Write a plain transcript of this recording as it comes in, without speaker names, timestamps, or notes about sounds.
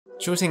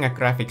Choosing a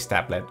graphics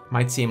tablet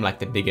might seem like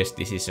the biggest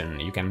decision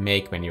you can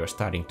make when you're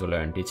starting to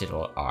learn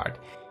digital art,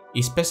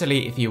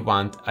 especially if you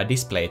want a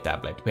display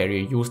tablet where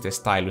you use the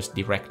stylus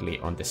directly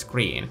on the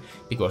screen,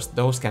 because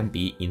those can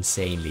be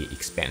insanely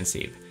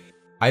expensive.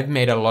 I've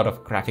made a lot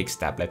of graphics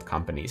tablet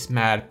companies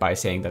mad by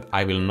saying that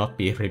I will not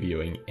be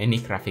reviewing any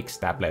graphics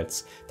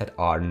tablets that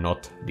are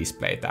not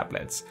display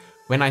tablets.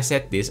 When I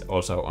said this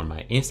also on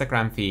my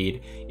Instagram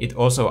feed, it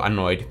also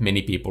annoyed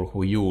many people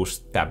who use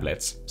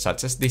tablets,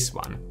 such as this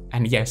one.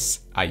 And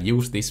yes, I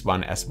use this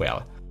one as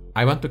well.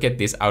 I want to get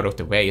this out of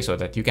the way so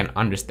that you can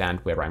understand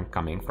where I'm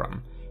coming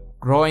from.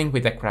 Drawing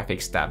with a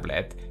graphics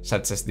tablet,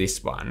 such as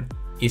this one,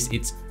 is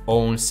its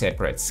own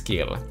separate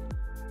skill.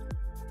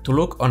 To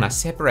look on a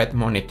separate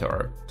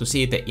monitor to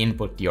see the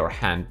input your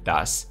hand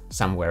does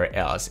somewhere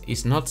else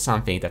is not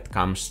something that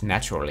comes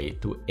naturally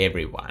to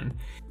everyone.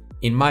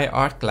 In my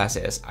art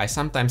classes, I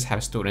sometimes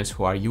have students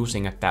who are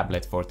using a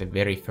tablet for the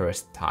very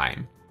first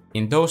time.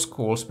 In those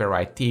schools where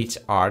I teach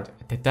art,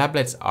 the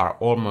tablets are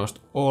almost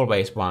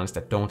always ones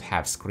that don't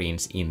have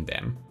screens in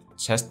them,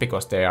 just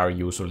because they are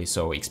usually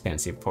so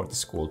expensive for the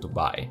school to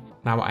buy.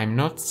 Now, I'm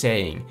not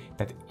saying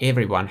that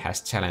everyone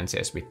has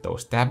challenges with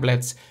those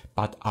tablets,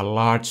 but a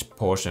large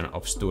portion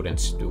of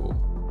students do.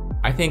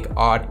 I think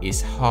art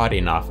is hard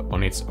enough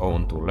on its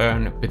own to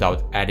learn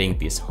without adding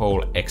this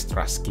whole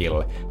extra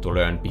skill to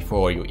learn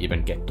before you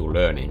even get to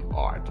learning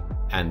art.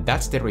 And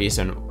that's the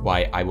reason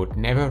why I would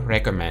never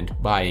recommend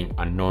buying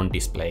a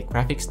non-display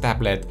graphics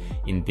tablet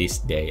in this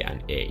day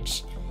and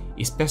age.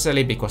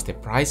 Especially because the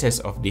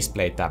prices of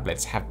display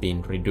tablets have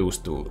been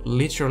reduced to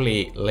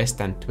literally less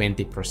than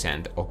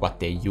 20% of what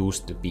they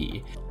used to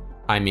be.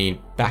 I mean,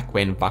 back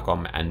when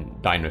Wacom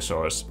and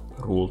dinosaurs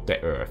ruled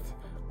the earth.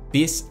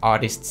 This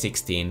Artist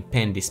 16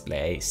 pen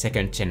display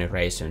 2nd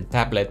generation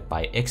tablet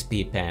by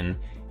XP Pen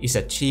is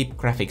a cheap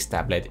graphics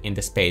tablet in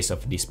the space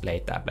of display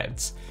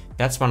tablets.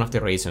 That's one of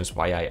the reasons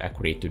why I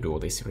agreed to do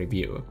this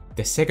review.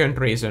 The second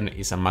reason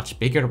is a much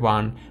bigger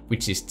one,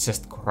 which is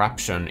just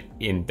corruption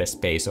in the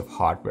space of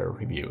hardware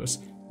reviews.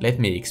 Let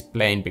me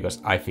explain,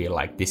 because I feel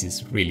like this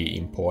is really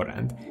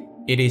important.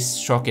 It is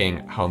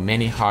shocking how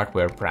many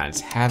hardware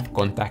brands have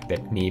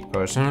contacted me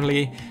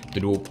personally to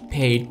do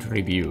paid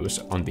reviews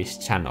on this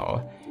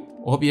channel.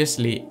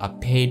 Obviously, a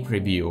paid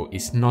review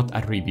is not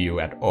a review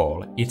at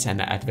all, it's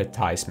an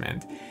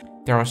advertisement.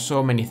 There are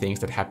so many things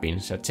that have been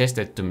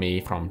suggested to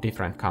me from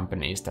different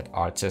companies that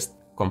are just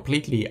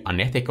completely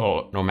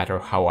unethical, no matter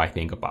how I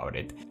think about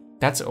it.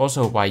 That's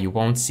also why you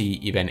won't see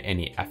even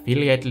any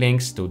affiliate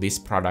links to this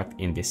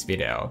product in this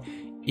video.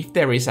 If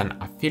there is an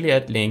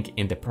affiliate link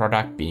in the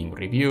product being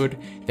reviewed,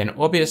 then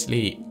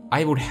obviously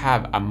I would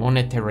have a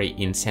monetary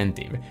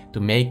incentive to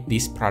make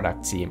this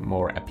product seem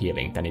more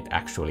appealing than it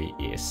actually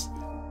is.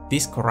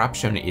 This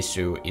corruption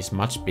issue is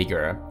much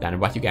bigger than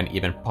what you can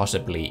even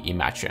possibly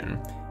imagine.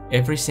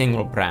 Every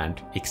single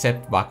brand,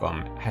 except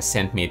Wacom, has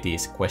sent me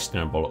these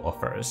questionable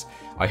offers.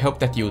 I hope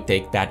that you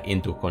take that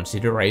into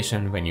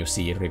consideration when you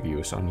see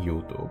reviews on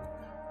YouTube.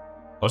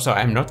 Also,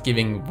 I'm not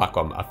giving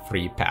Wacom a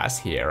free pass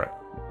here.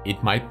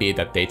 It might be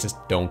that they just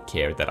don't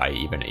care that I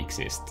even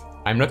exist.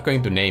 I'm not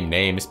going to name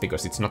names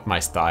because it's not my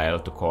style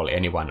to call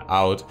anyone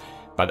out,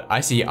 but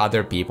I see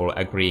other people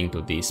agreeing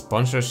to these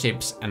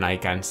sponsorships, and I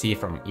can see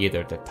from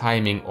either the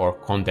timing or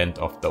content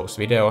of those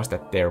videos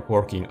that they're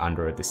working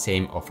under the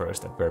same offers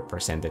that were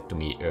presented to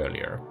me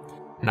earlier.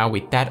 Now,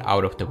 with that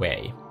out of the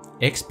way,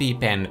 XP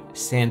Pen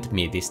sent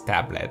me this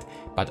tablet,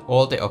 but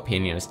all the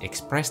opinions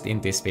expressed in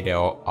this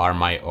video are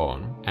my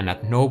own, and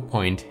at no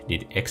point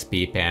did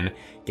XP Pen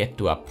get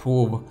to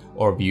approve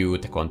or view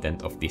the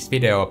content of this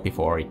video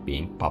before it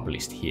being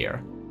published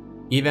here.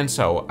 Even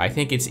so, I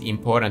think it's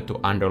important to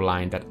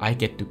underline that I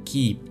get to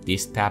keep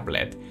this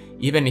tablet,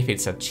 even if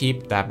it's a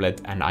cheap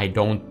tablet and I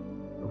don't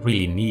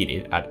really need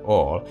it at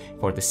all.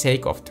 For the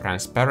sake of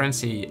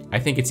transparency, I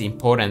think it's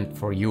important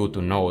for you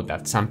to know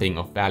that something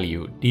of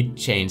value did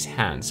change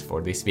hands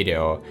for this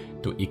video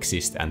to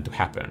exist and to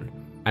happen.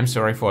 I'm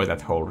sorry for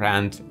that whole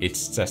rant,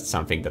 it's just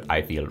something that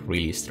I feel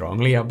really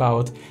strongly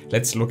about.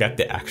 Let's look at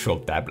the actual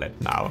tablet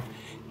now.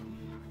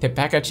 The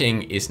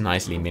packaging is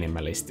nicely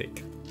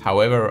minimalistic.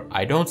 However,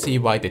 I don't see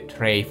why the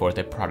tray for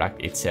the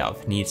product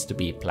itself needs to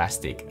be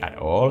plastic at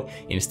all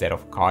instead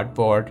of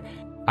cardboard.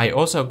 I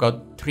also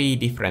got 3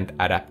 different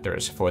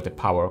adapters for the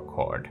power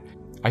cord.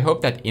 I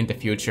hope that in the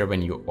future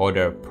when you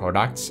order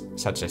products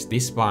such as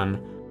this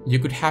one, you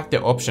could have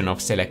the option of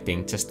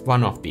selecting just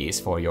one of these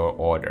for your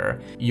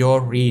order.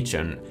 Your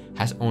region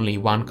has only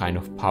one kind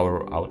of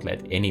power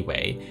outlet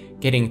anyway.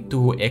 Getting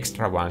 2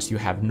 extra ones you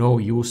have no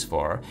use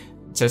for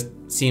just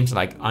seems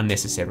like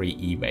unnecessary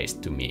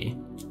e-waste to me.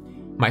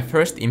 My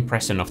first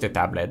impression of the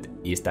tablet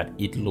is that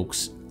it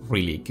looks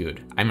really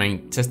good. I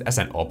mean, just as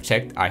an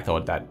object, I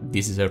thought that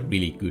this is a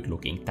really good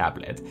looking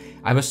tablet.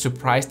 I was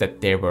surprised that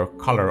there were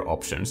color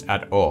options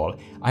at all.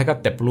 I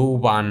got the blue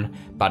one,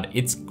 but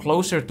it's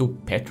closer to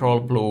petrol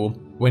blue,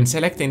 When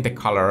selecting the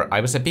color, I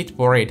was a bit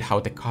worried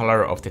how the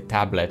color of the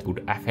tablet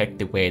would affect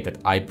the way that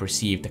I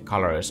perceive the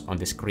colors on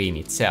the screen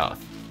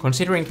itself.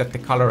 Considering that the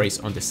color is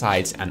on the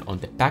sides and on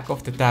the back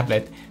of the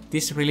tablet,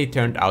 this really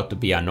turned out to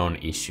be a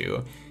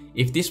non-issue.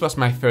 If this was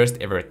my first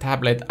ever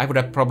tablet, I would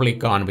have probably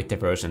gone with the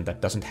version that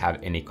doesn't have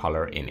any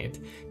color in it.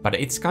 But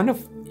it's kind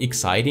of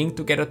exciting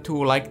to get a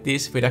tool like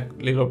this with a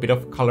little bit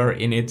of color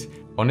in it.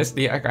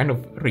 Honestly, I kind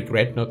of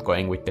regret not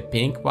going with the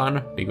pink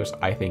one, because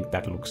I think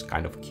that looks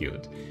kind of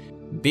cute.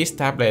 This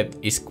tablet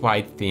is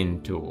quite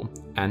thin too,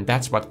 and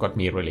that's what got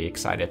me really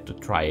excited to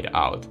try it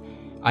out.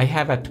 I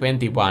have a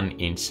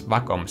 21-inch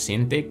Wacom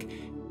Cintiq,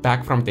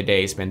 back from the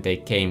days when they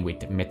came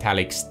with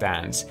metallic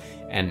stands,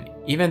 and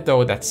even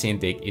though that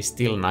Cintiq is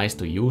still nice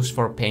to use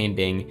for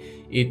painting,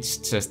 it's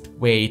just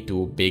way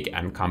too big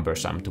and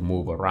cumbersome to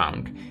move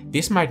around.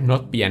 This might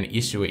not be an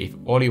issue if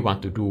all you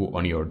want to do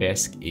on your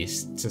desk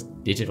is just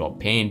digital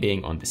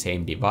painting on the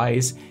same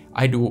device.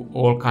 I do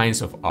all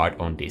kinds of art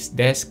on this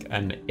desk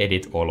and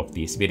edit all of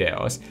these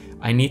videos.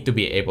 I need to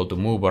be able to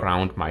move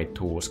around my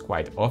tools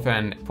quite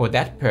often. For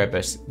that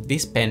purpose,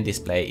 this pen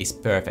display is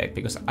perfect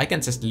because I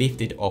can just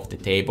lift it off the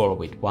table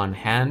with one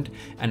hand,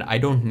 and I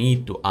don't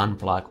need to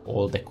unplug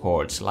all the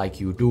cords like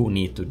you do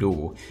need to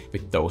do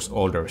with those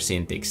older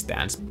Cintiq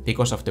stands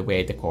because of the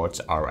way the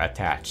cords are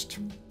attached.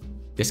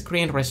 The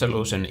screen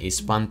resolution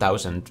is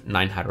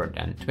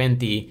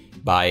 1920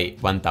 by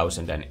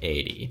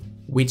 1080.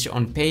 Which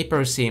on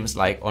paper seems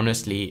like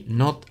honestly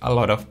not a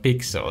lot of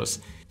pixels.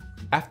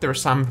 After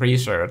some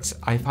research,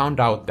 I found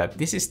out that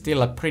this is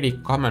still a pretty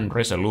common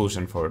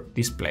resolution for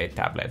display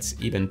tablets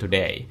even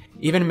today.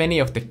 Even many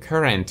of the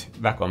current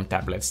Wacom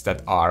tablets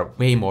that are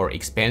way more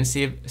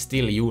expensive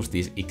still use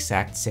this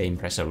exact same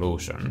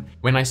resolution.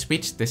 When I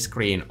switched the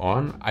screen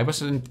on, I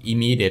wasn't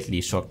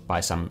immediately shocked by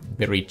some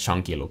very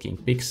chunky looking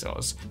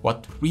pixels.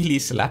 What really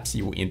slaps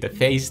you in the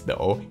face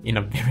though, in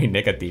a very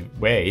negative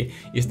way,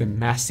 is the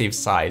massive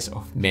size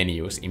of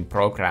menus in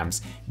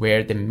programs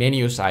where the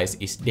menu size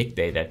is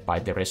dictated by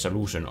the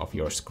resolution of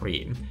your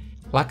screen.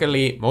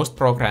 Luckily, most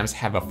programs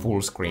have a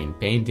full screen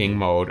painting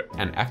mode,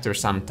 and after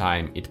some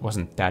time it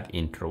wasn't that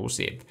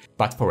intrusive.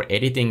 But for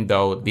editing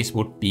though, this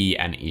would be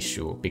an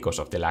issue because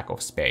of the lack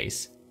of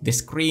space. The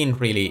screen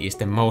really is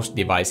the most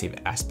divisive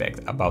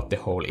aspect about the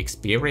whole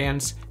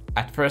experience.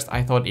 At first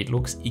I thought it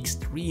looks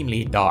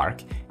extremely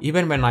dark.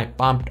 Even when I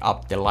bumped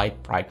up the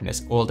light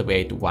brightness all the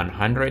way to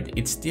 100,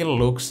 it still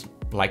looks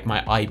like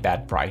my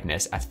iPad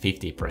brightness at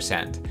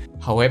 50%.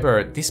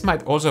 However, this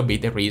might also be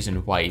the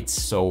reason why it's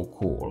so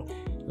cool.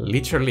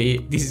 Literally,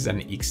 this is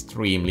an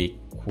extremely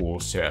cool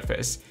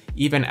surface,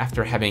 even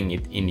after having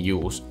it in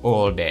use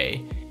all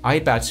day.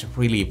 iPads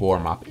really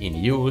warm up in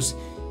use,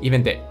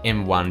 even the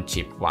M1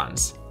 chip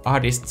ones.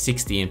 Artist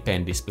 16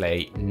 pen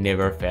display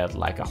never felt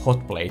like a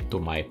hot plate to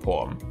my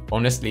palm.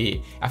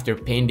 Honestly, after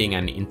painting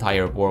an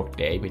entire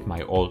workday with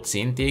my old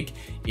Cintiq,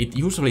 it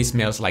usually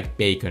smells like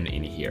bacon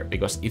in here,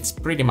 because it's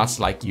pretty much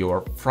like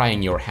you're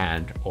frying your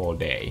hand all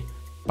day.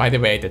 By the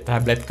way, the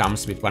tablet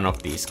comes with one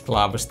of these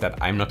gloves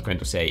that I'm not going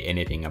to say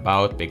anything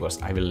about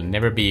because I will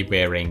never be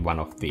wearing one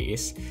of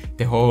these.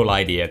 The whole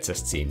idea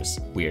just seems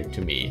weird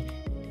to me.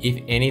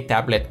 If any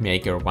tablet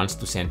maker wants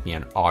to send me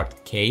an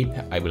art cape,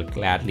 I will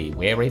gladly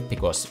wear it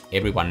because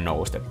everyone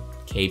knows that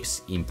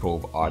capes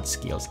improve art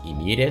skills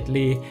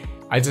immediately.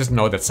 I just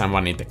know that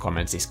someone in the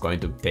comments is going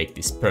to take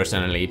this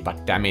personally,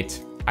 but damn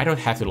it, I don't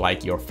have to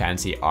like your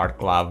fancy art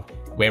glove.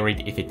 Wear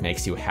it if it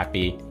makes you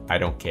happy, I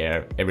don't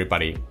care.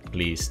 Everybody,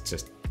 please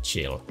just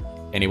chill.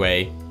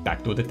 Anyway,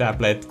 back to the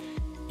tablet.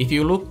 If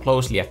you look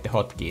closely at the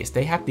hotkeys,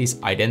 they have these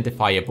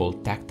identifiable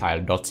tactile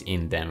dots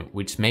in them,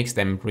 which makes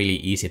them really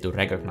easy to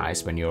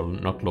recognize when you're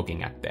not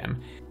looking at them.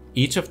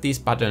 Each of these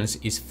buttons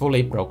is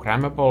fully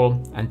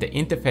programmable, and the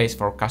interface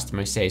for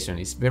customization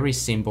is very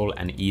simple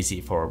and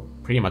easy for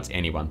pretty much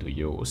anyone to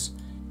use.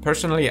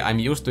 Personally, I'm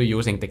used to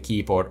using the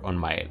keyboard on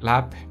my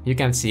lap. You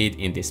can see it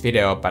in this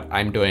video, but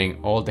I'm doing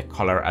all the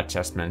color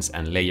adjustments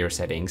and layer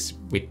settings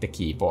with the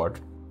keyboard.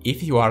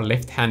 If you are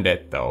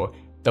left-handed though,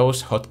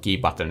 those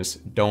hotkey buttons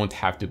don't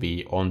have to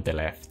be on the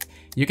left.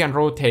 You can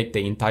rotate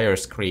the entire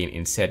screen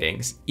in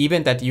settings.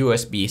 Even that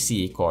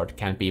USB-C cord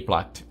can be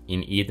plugged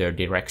in either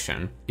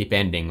direction,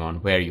 depending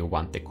on where you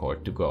want the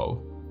cord to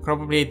go.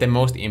 Probably the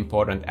most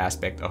important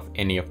aspect of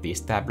any of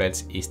these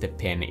tablets is the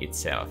pen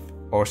itself,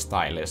 or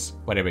stylus,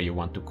 whatever you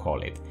want to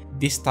call it.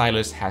 This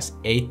stylus has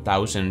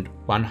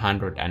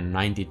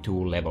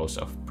 8,192 levels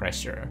of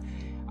pressure.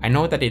 I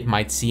know that it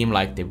might seem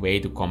like the way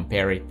to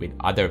compare it with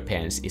other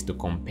pens is to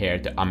compare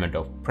the amount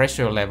of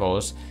pressure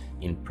levels.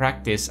 In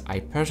practice, I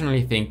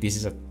personally think this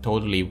is a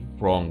totally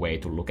wrong way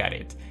to look at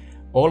it.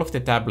 All of the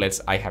tablets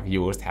I have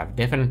used have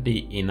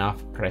definitely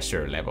enough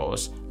pressure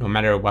levels, no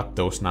matter what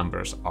those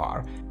numbers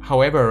are.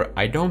 However,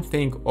 I don't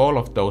think all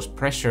of those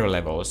pressure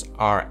levels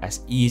are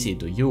as easy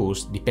to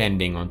use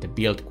depending on the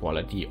build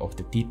quality of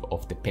the tip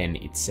of the pen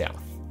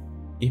itself.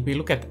 If we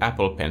look at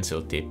Apple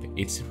Pencil tip,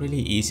 it's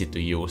really easy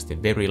to use the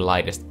very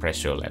lightest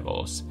pressure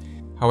levels.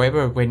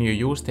 However, when you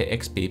use the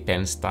XP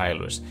Pen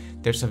stylus,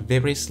 there's a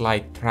very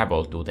slight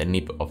travel to the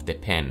nib of the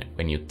pen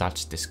when you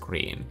touch the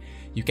screen.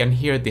 You can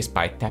hear this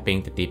by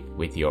tapping the tip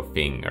with your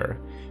finger.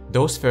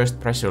 Those first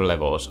pressure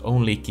levels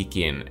only kick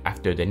in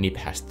after the nib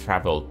has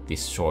traveled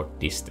this short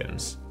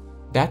distance.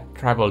 That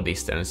travel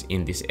distance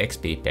in this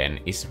XP Pen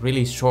is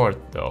really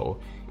short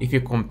though. If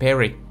you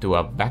compare it to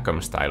a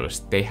Wacom stylus,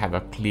 they have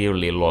a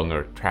clearly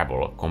longer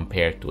travel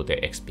compared to the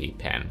XP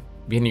Pen.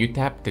 When you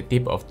tap the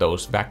tip of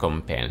those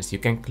Wacom pens, you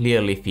can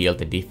clearly feel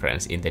the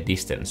difference in the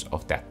distance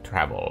of that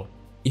travel.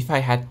 If I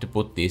had to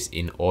put this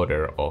in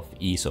order of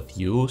ease of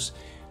use,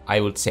 I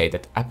would say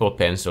that Apple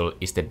Pencil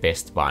is the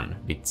best one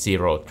with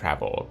 0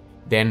 travel.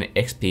 Then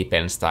XP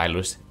Pen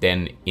stylus,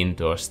 then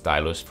Intuos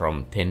stylus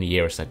from 10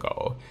 years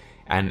ago.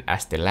 And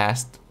as the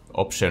last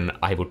option,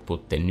 I would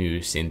put the new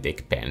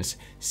Cintiq pens,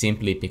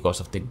 simply because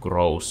of the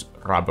gross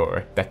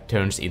rubber that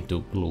turns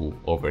into glue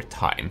over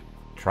time.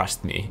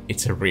 Trust me,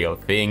 it's a real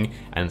thing,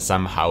 and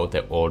somehow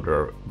the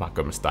older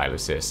Wacom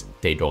styluses,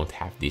 they don't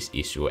have this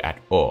issue at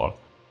all.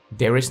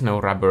 There is no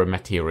rubber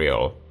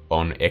material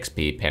on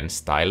XP Pen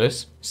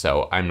stylus,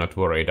 so I'm not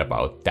worried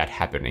about that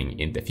happening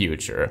in the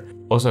future.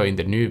 Also in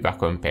the new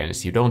Wacom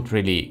pens, you don't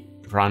really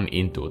run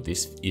into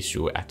this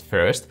issue at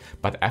first,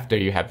 but after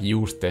you have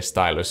used the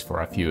stylus for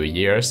a few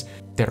years,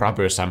 the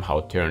rubber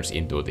somehow turns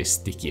into this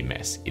sticky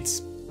mess.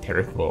 It's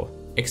terrible.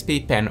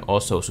 XP Pen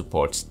also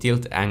supports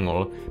tilt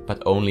angle,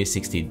 but only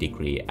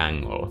 60-degree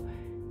angle.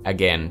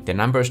 Again, the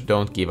numbers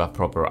don't give a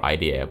proper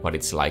idea what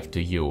it's like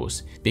to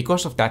use.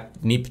 Because of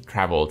that nib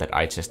travel that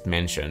I just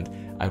mentioned,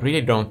 I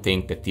really don't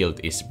think the tilt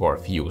is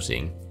worth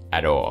using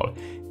at all.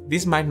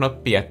 This might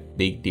not be a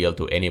big deal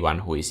to anyone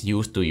who is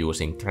used to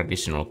using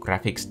traditional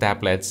graphics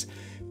tablets,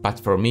 but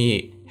for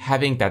me,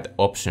 having that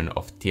option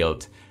of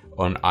tilt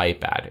on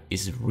iPad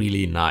is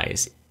really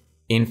nice.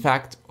 In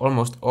fact,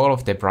 almost all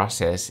of the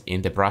brushes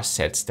in the brush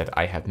sets that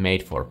I have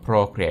made for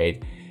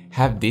Procreate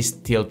have this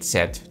tilt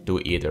set to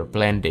either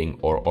blending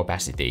or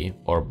opacity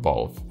or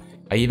both.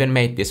 I even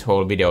made this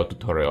whole video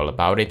tutorial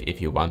about it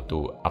if you want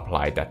to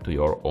apply that to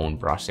your own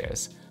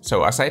brushes.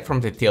 So aside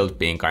from the tilt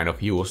being kind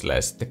of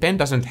useless, the pen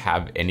doesn't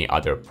have any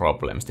other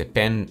problems. The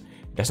pen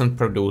doesn't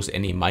produce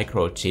any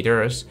micro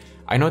jitters.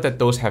 I know that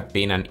those have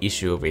been an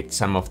issue with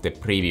some of the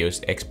previous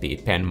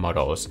XP Pen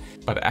models,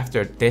 but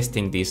after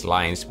testing these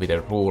lines with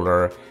a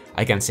ruler,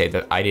 I can say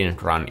that I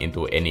didn't run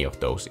into any of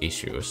those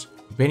issues.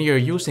 When you're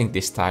using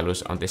this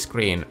stylus on the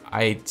screen,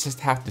 I just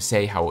have to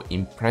say how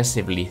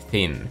impressively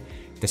thin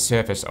the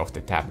surface of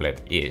the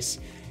tablet is.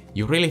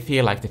 You really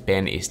feel like the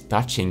pen is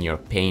touching your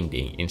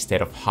painting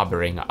instead of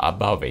hovering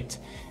above it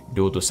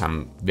due to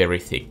some very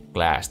thick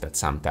glass that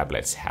some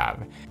tablets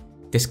have.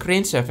 The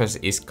screen surface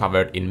is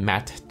covered in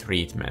matte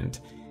treatment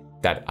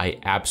that I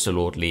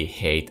absolutely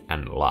hate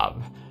and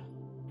love.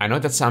 I know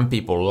that some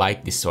people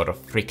like this sort of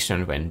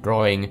friction when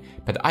drawing,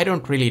 but I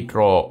don't really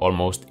draw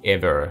almost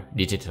ever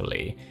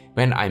digitally.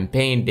 When I'm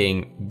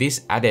painting,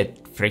 this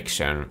added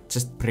friction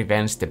just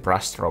prevents the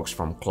brushstrokes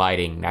from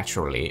gliding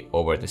naturally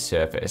over the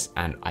surface,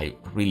 and I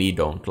really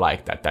don't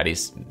like that. That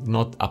is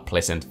not a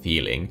pleasant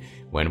feeling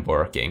when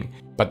working.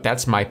 But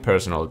that's my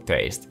personal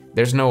taste.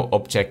 There's no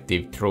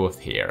objective truth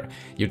here.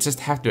 You just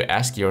have to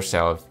ask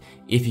yourself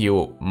if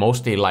you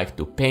mostly like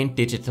to paint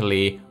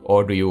digitally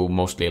or do you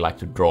mostly like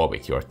to draw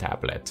with your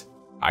tablet.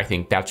 I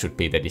think that should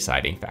be the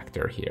deciding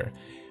factor here.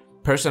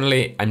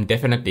 Personally, I'm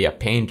definitely a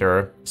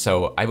painter,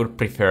 so I would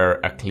prefer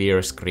a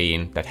clear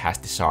screen that has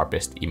the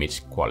sharpest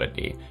image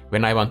quality.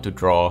 When I want to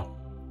draw,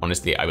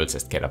 honestly, I will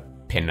just get a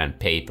pen and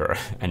paper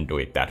and do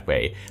it that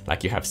way,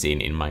 like you have seen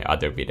in my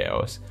other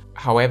videos.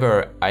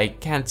 However, I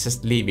can't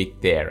just leave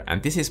it there,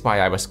 and this is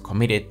why I was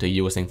committed to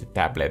using the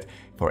tablet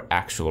for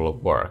actual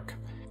work.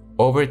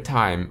 Over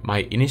time,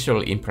 my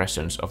initial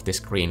impressions of the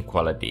screen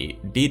quality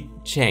did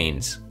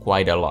change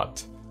quite a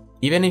lot.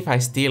 Even if I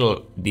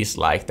still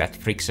dislike that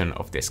friction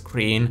of the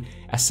screen,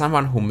 as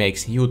someone who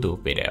makes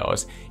YouTube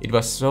videos, it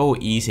was so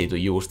easy to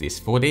use this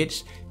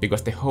footage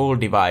because the whole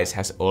device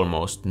has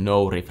almost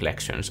no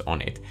reflections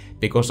on it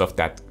because of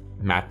that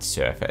matte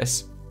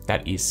surface.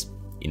 That is,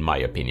 in my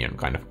opinion,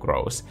 kind of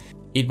gross.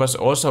 It was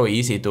also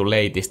easy to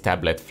lay this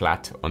tablet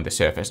flat on the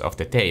surface of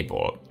the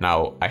table.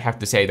 Now, I have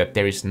to say that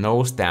there is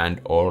no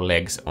stand or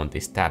legs on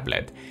this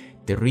tablet.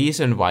 The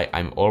reason why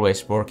I'm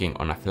always working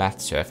on a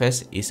flat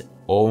surface is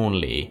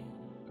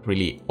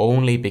really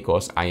only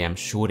because I am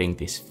shooting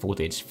this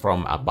footage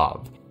from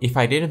above. If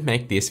I didn't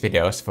make these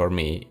videos for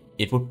me,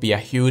 it would be a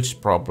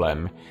huge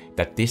problem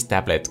that this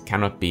tablet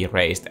cannot be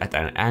raised at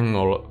an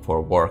angle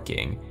for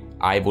working.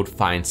 I would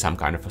find some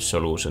kind of a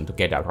solution to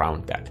get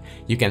around that.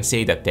 You can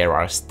see that there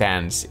are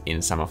stands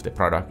in some of the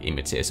product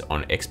images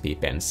on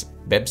XP Pen's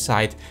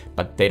website,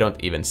 but they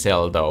don't even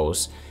sell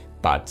those.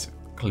 But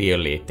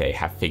clearly they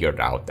have figured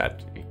out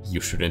that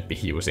you shouldn't be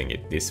using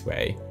it this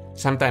way.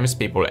 Sometimes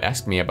people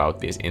ask me about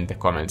this in the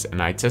comments,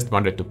 and I just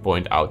wanted to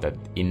point out that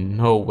in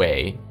no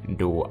way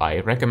do I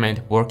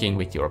recommend working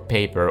with your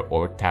paper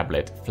or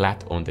tablet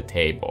flat on the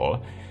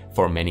table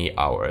for many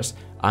hours,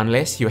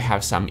 unless you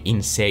have some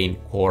insane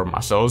core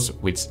muscles,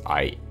 which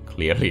I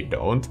clearly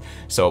don't.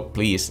 So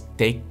please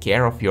take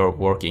care of your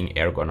working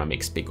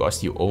ergonomics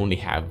because you only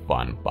have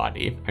one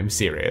body. I'm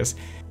serious.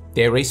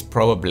 There is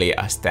probably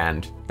a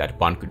stand that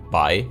one could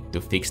buy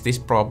to fix this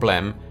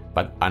problem,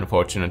 but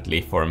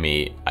unfortunately for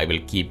me, I will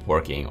keep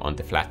working on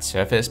the flat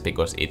surface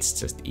because it's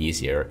just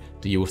easier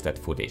to use that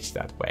footage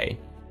that way.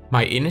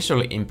 My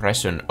initial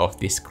impression of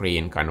this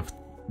screen kind of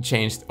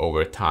changed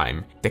over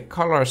time. The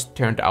colors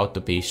turned out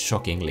to be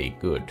shockingly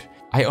good.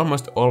 I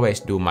almost always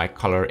do my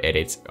color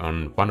edits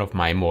on one of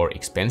my more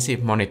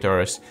expensive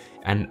monitors,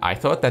 and I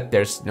thought that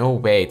there's no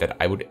way that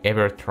I would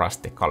ever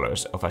trust the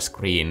colors of a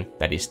screen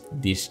that is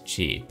this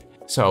cheap.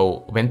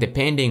 So when the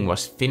painting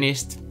was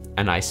finished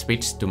and I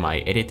switched to my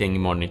editing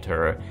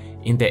monitor,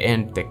 in the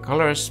end the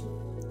colors,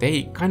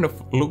 they kind of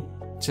look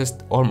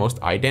just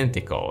almost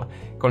identical.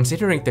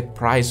 Considering the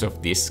price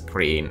of this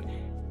screen,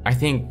 I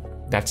think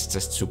that's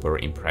just super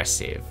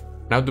impressive.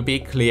 Now, to be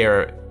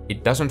clear,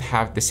 it doesn't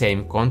have the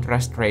same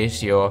contrast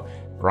ratio,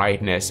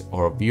 brightness,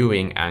 or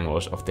viewing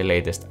angles of the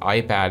latest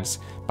iPads,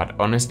 but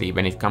honestly,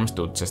 when it comes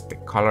to just the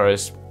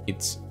colors,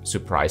 it's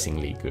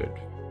surprisingly good.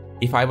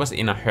 If I was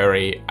in a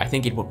hurry, I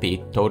think it would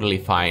be totally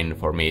fine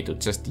for me to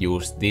just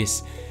use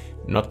this,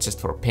 not just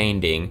for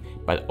painting,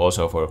 but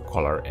also for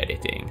color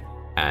editing.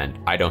 And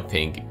I don't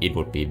think it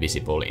would be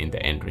visible in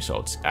the end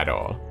results at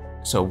all.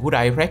 So would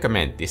I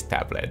recommend this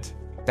tablet?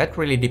 That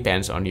really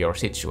depends on your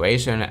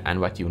situation and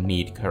what you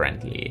need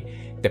currently.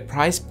 The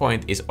price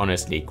point is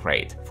honestly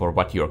great for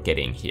what you're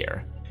getting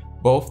here,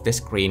 both the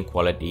screen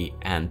quality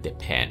and the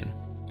pen.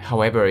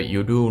 However,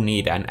 you do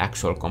need an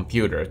actual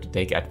computer to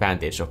take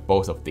advantage of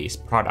both of these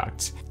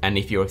products. And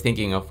if you're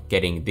thinking of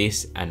getting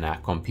this and a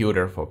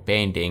computer for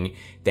painting,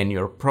 then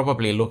you're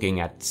probably looking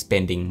at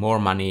spending more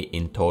money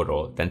in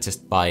total than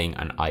just buying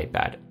an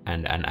iPad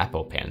and an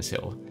Apple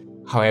Pencil.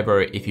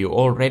 However, if you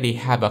already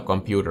have a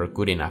computer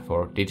good enough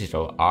for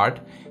digital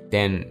art,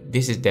 then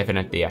this is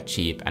definitely a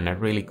cheap and a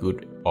really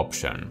good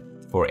option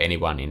for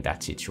anyone in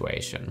that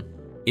situation.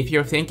 If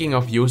you're thinking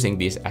of using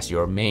this as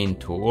your main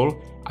tool,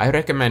 I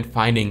recommend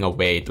finding a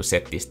way to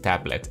set this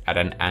tablet at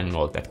an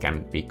angle that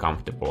can be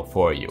comfortable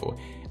for you.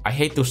 I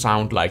hate to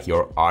sound like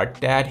your art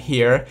dad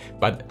here,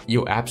 but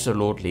you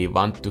absolutely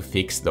want to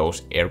fix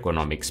those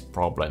ergonomics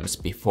problems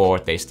before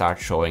they start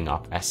showing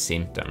up as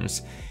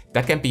symptoms.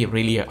 That can be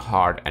really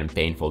hard and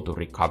painful to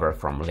recover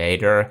from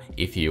later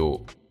if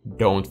you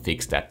don't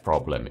fix that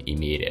problem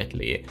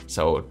immediately.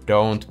 So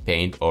don't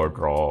paint or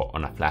draw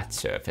on a flat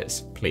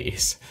surface,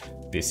 please.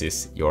 This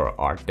is your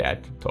art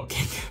dad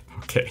talking.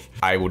 Okay.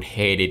 I would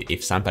hate it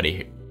if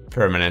somebody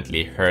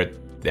permanently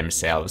hurt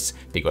themselves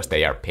because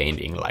they are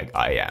painting like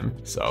I am.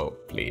 So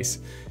please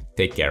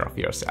take care of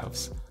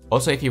yourselves.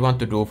 Also, if you want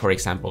to do, for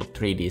example,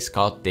 3D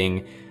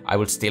sculpting, I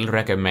would still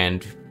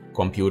recommend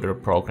computer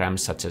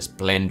programs such as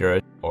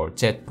Blender or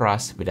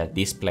ZBrush with a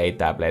display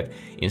tablet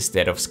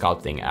instead of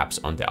sculpting apps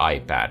on the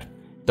iPad.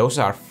 Those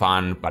are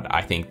fun, but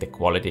I think the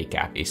quality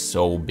gap is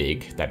so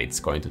big that it's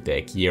going to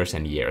take years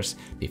and years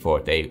before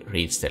they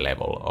reach the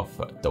level of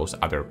those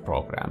other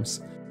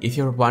programs. If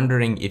you're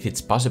wondering if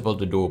it's possible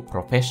to do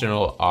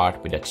professional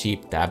art with a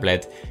cheap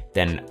tablet,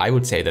 then I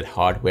would say that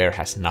hardware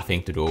has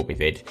nothing to do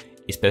with it.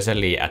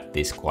 Especially at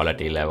this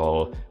quality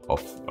level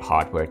of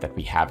hardware that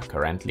we have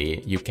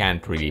currently, you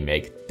can't really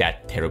make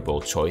that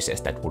terrible choices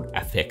that would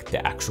affect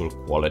the actual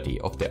quality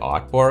of the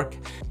artwork.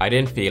 I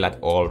didn't feel at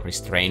all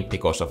restrained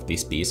because of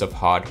this piece of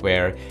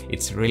hardware.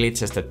 It's really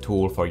just a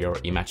tool for your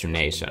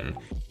imagination.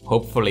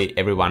 Hopefully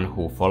everyone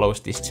who follows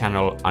this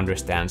channel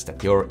understands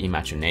that your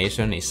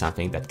imagination is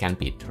something that can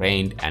be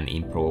trained and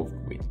improved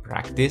with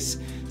practice.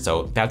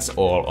 So that's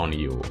all on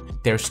you.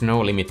 There's no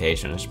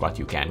limitations what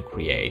you can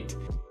create.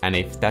 And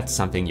if that's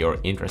something you're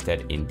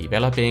interested in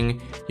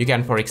developing, you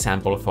can, for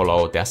example,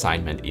 follow the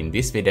assignment in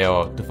this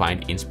video to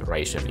find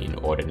inspiration in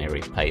ordinary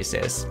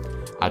places.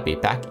 I'll be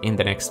back in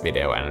the next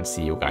video and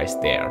see you guys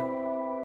there.